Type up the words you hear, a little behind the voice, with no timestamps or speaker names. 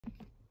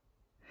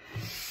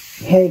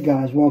Hey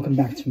guys, welcome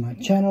back to my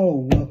channel,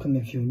 or welcome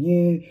if you're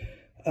new.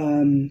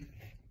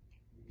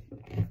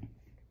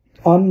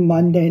 On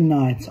Monday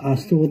night, I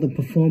saw the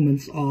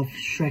performance of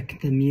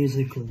Shrek the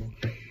musical,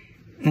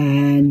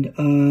 and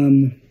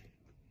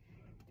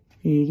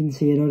you can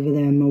see it over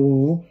there on my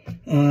wall.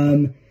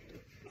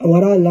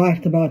 What I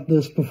liked about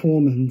this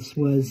performance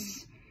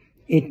was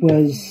it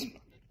was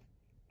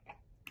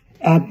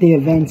at the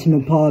event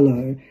in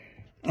Apollo,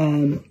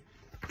 and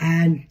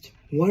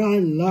what I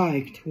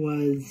liked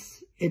was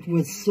it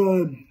was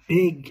so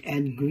big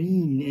and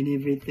green and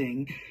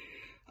everything.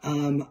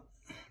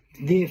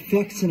 The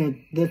effects in it,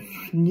 the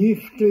new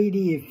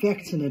 3D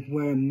effects in it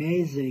were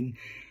amazing,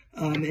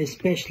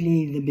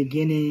 especially the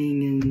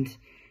beginning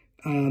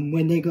and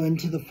when they go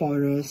into the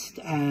forest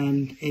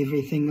and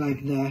everything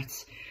like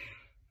that.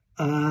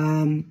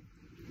 And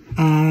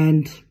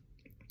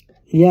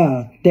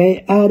yeah,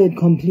 they added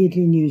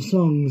completely new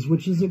songs,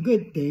 which is a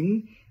good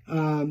thing.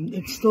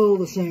 It's still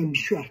the same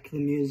Shrek the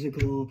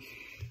musical.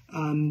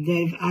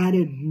 They've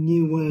added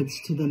new words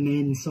to the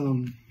main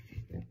song.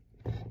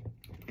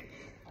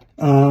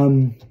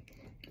 To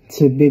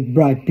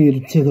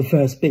the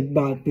first Big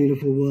Bright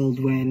Beautiful World,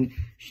 when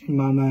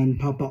Mama and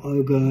Papa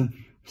Ogre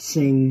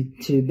sing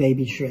to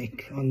baby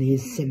Shrek on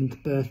his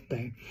 7th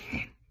birthday.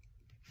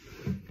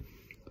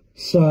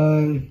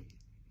 So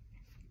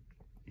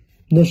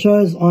the show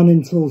is on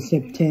until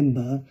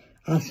September.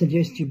 I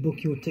suggest you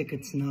book your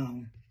tickets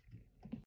now.